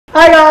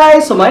Hi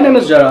guys, so my name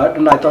is Gerard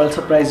and I thought I'll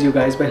surprise you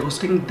guys by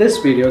hosting this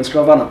video instead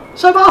of Aanam.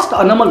 So I've asked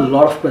Aanam a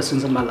lot of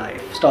questions in my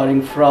life,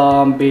 starting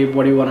from babe,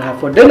 what do you want to have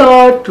for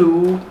dinner,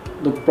 to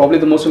probably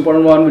the most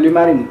important one, will you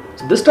marry me?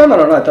 So this time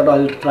around I thought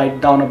I'll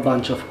write down a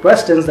bunch of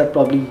questions that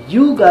probably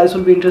you guys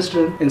will be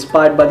interested in,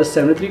 inspired by the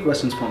 73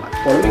 questions format.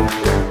 Follow me.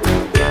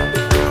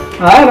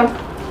 Hi Aanam.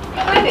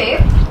 Hi babe.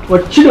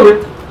 What you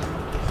doing?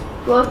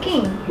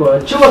 Working.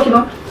 What you working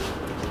on?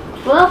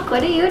 Work,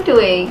 what are you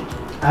doing?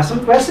 I have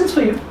some questions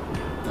for you.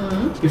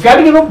 If you had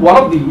to give up one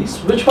of these,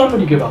 which one would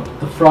you give up?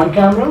 The front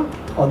camera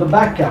or the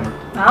back camera?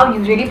 Wow, you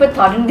really put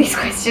thought in these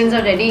questions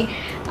already.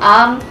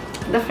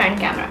 The front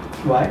camera.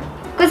 Why?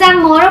 Because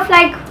I'm more of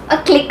like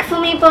a click for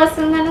me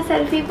person than a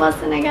selfie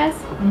person, I guess.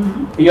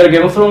 You're a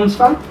Game of Thrones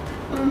fan?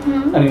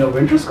 And you know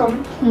winter's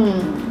coming.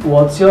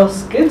 What's your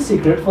skin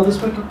secret for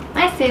this winter?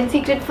 My skin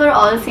secret for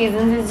all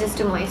seasons is just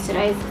to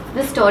moisturize.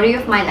 The story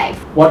of my life.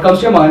 What comes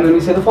to your mind when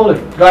we say the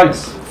following?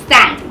 Dryness,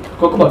 Sand.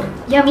 cocoa butter,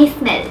 Yummy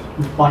smell.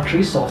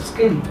 buttery soft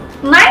skin.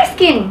 My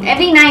skin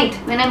every night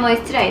when I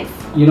moisturize.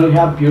 You know you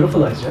have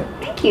beautiful eyes, right?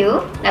 Thank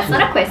you. That's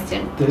not a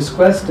question. This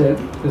question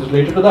is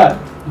related to that.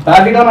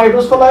 Badly done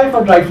eyebrows for life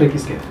or dry flaky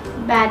skin?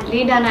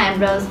 Badly done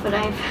eyebrows for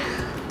life.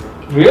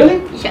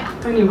 Really? Yeah.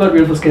 And you've got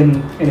beautiful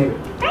skin anyway.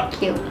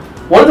 Thank you.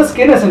 What is the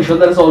skin essential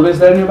that is always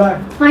there in your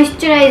bag?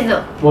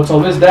 Moisturizer. What's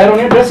always there on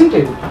your dressing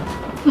table?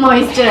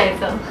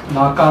 Moisturizer.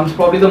 Now comes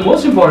probably the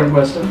most important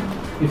question.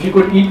 If you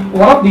could eat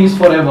one of these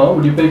forever,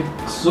 would you pick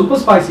super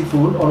spicy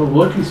food or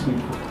overtly sweet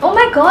food? Oh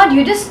my god,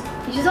 you just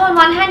on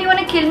one hand you want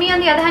to kill me, on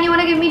the other hand you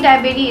want to give me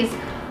diabetes.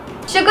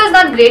 Sugar is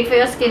not great for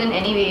your skin in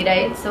any way,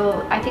 right?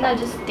 So I think I'll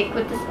just stick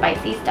with the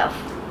spicy stuff.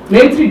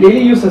 Name 3 daily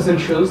use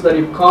essentials that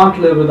you can't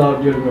live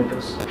without during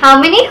winters. How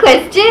many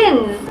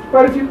questions?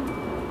 Quite a few.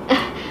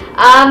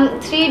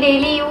 3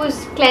 daily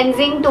use: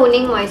 cleansing,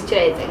 toning,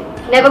 moisturizing.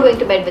 Never going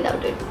to bed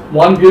without it.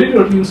 One beauty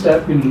routine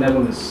step you never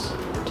miss.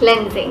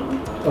 Cleansing.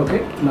 Okay,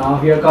 now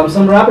here comes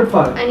some rapid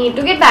fire. I need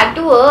to get back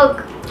to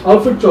work.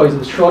 Outfit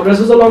choices: short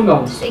dresses or long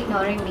gowns? Just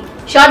ignoring me.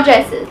 Short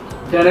dresses.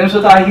 Denims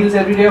with high heels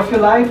every day of your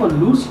life or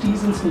loose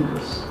tees and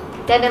sneakers?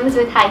 Denims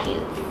with high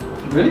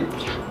heels. Really?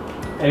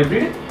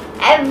 Every day?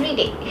 Every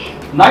day.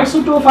 Night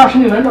suit to a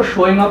fashion event or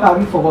showing up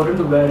having forgotten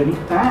to wear any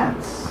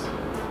pants?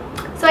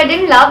 So I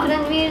didn't love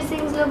Ranveer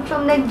Singh's look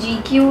from that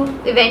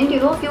GQ event,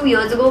 a few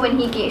years ago when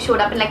he showed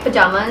up in like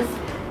pajamas.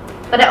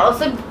 But I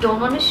also don't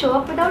want to show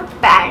up without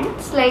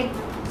pants.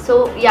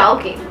 So yeah,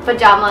 okay.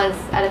 Pajamas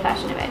at a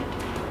fashion event.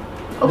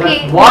 Okay.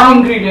 That's one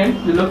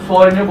ingredient you look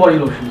for in your body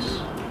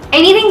lotions.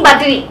 Anything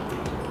buttery.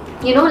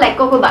 Like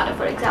cocoa butter,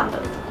 for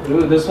example.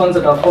 Ooh, this one's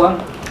a tough one.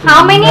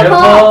 How many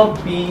more?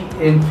 Never be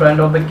in front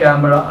of the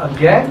camera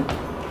again,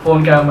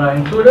 phone camera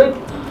included,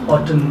 or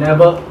to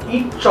never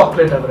eat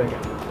chocolate ever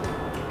again.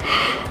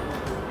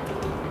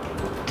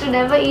 To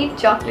never eat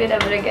chocolate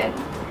ever again.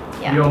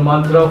 Yeah. Your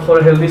mantra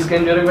for healthy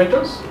skin during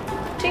winters?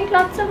 Drink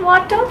lots of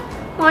water.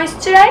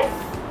 Moisturize.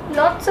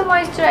 Lots of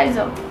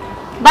moisturizer.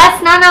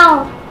 Bas na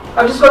now.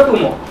 I've just got 2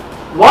 more.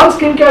 One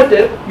skincare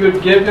tip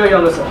you'd give your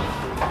younger self.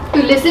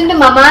 To listen to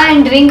mama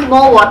and drink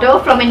more water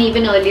from an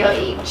even earlier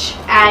age.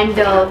 And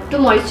to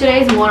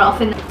moisturize more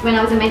often when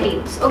I was in my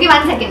teens. Okay,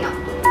 1 second now.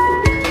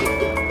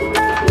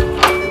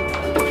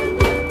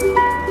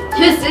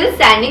 You're still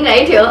standing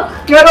right here.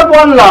 Clear up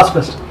one last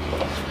question.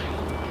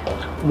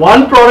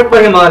 One product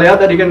by Himalaya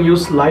that you can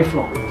use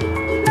lifelong.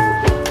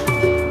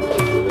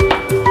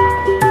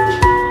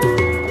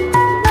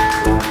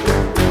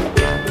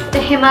 The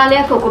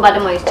Himalaya Cocoa Butter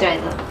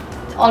Moisturizer.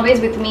 It's always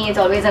with me, it's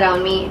always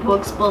around me. It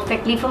works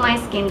perfectly for my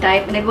skin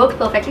type and it works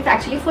perfectly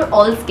actually for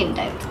all skin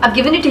types. I've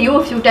given it to you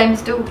a few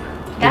times too.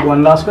 Yeah?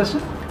 One last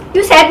question?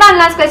 You said one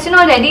last question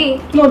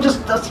already. No, just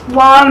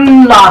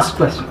one last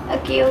question.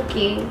 Okay.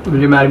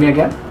 Will you marry me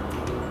again?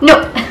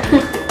 No.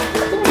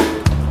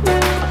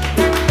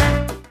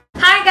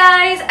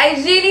 Guys, I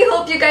really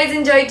hope you guys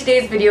enjoyed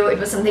today's video. It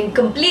was something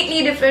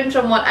completely different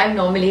from what I've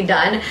normally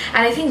done, and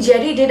I think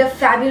Jerry did a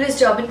fabulous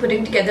job in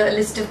putting together a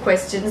list of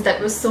questions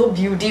that was so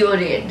beauty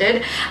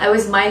oriented. I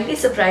was mildly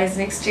surprised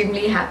and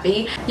extremely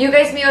happy. You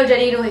guys may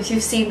already know, if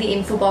you've seen the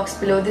info box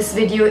below, this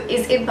video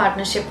is in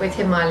partnership with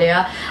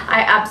Himalaya.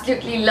 I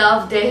absolutely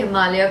love their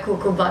Himalaya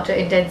Cocoa Butter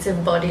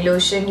Intensive Body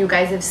Lotion. You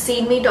guys have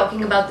seen me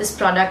talking about this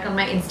product on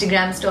my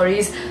Instagram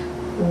stories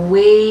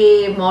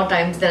way more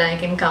times than I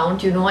can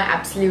count. I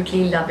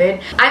absolutely love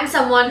it. I'm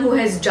someone who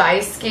has dry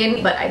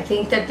skin, but I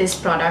think that this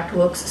product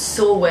works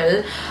so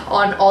well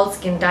on all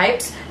skin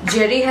types.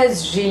 Jerry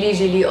has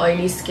really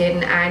oily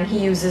skin and he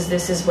uses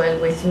this as well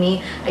with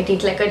me. I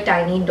take like a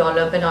tiny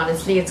dollop and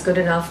honestly it's good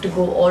enough to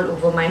go all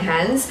over my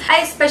hands.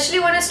 I especially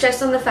want to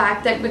stress on the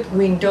fact that with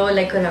winter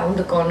like around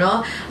the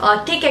corner,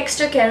 take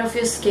extra care of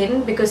your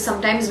skin, because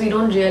sometimes we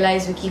don't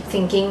realize, we keep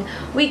thinking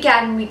we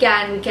can,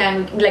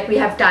 like we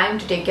have time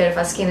to take care of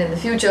our skin in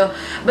the future.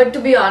 But to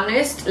be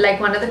honest, like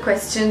one of the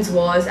questions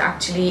was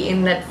actually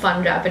in that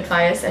fun rapid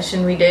fire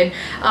session we did.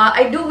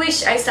 I do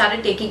wish I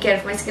started taking care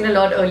of my skin a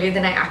lot earlier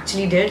than I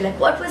actually did. Like,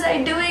 what was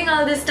I doing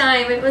all this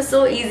time? It was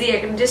so easy. I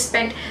could just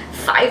spend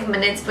 5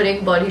 minutes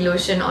putting body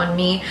lotion on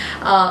me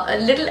a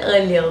little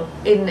earlier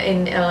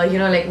in you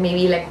know, like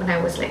maybe like when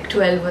I was like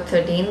 12 or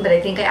 13, but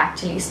I think I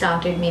actually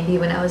started maybe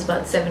when I was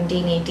about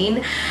 17,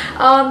 18.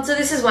 So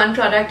this is one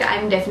product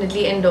I'm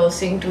definitely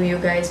endorsing to you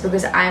guys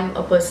because I'm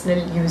a personal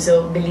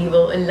user,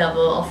 believer, a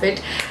lover of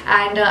it,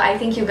 and I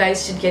think you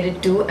guys should get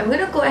it too. I'm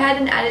gonna go ahead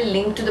and add a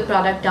link to the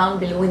product down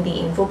below in the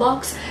info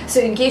box, so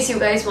in case you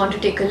guys want to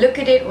take a look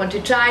at it, want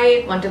to try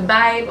it, want to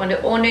buy it, want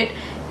to own it,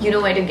 you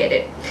know where to get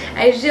it.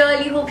 I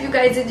really hope you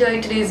guys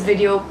enjoyed today's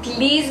video.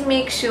 Please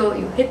make sure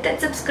you hit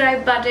that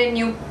subscribe button,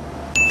 you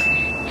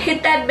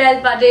hit that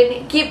bell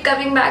button, keep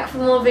coming back for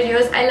more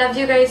videos. I love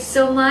you guys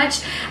so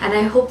much, and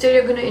I hope that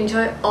you're going to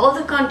enjoy all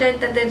the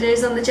content that there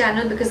is on the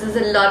channel, because there's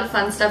a lot of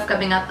fun stuff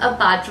coming up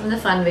apart from the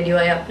fun video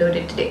I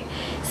uploaded today.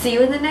 See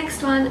you in the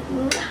next one.